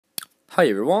Hi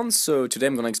everyone, so today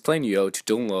I'm gonna explain you how to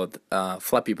download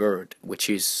Flappy Bird, which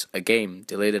is a game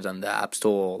deleted on the App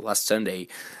Store last Sunday.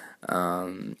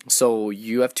 So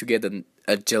you have to get a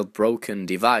jailbroken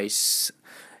device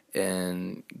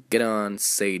and get on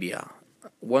Cydia.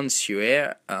 Once you're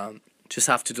here, just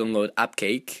have to download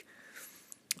AppCake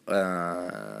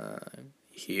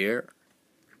here.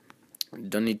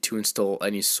 Don't need to install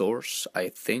any source, I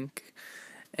think.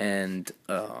 And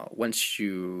once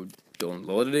you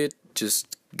downloaded it,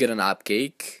 just get an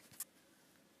AppCake,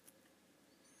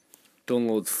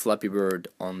 download Flappy Bird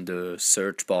on the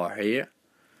search bar here,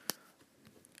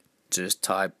 just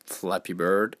type Flappy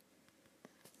Bird,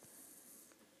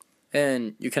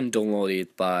 and you can download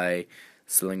it by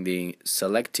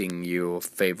selecting your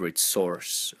favorite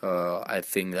source. I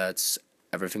think that's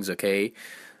everything's okay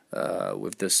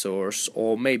with the source,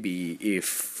 or maybe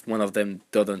if one of them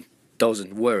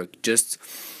doesn't work, just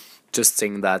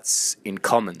think that's in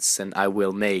comments and I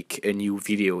will make a new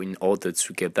video in order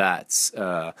to get that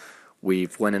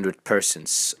with 100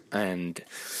 persons. And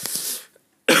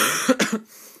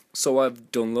so I've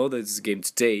downloaded this game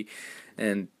today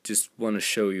and just want to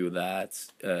show you that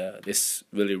this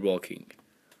really working.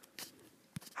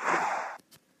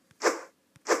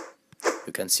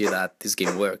 You can see that this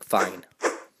game works fine.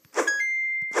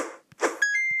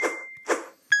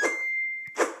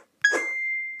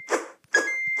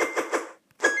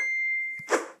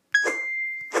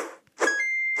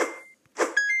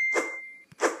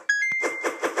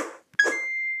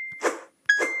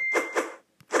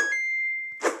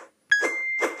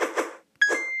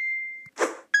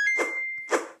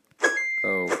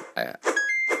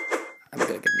 I'm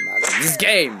gonna get mad at this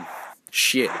game.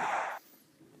 Shit.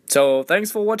 So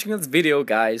thanks for watching this video,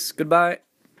 guys. Goodbye.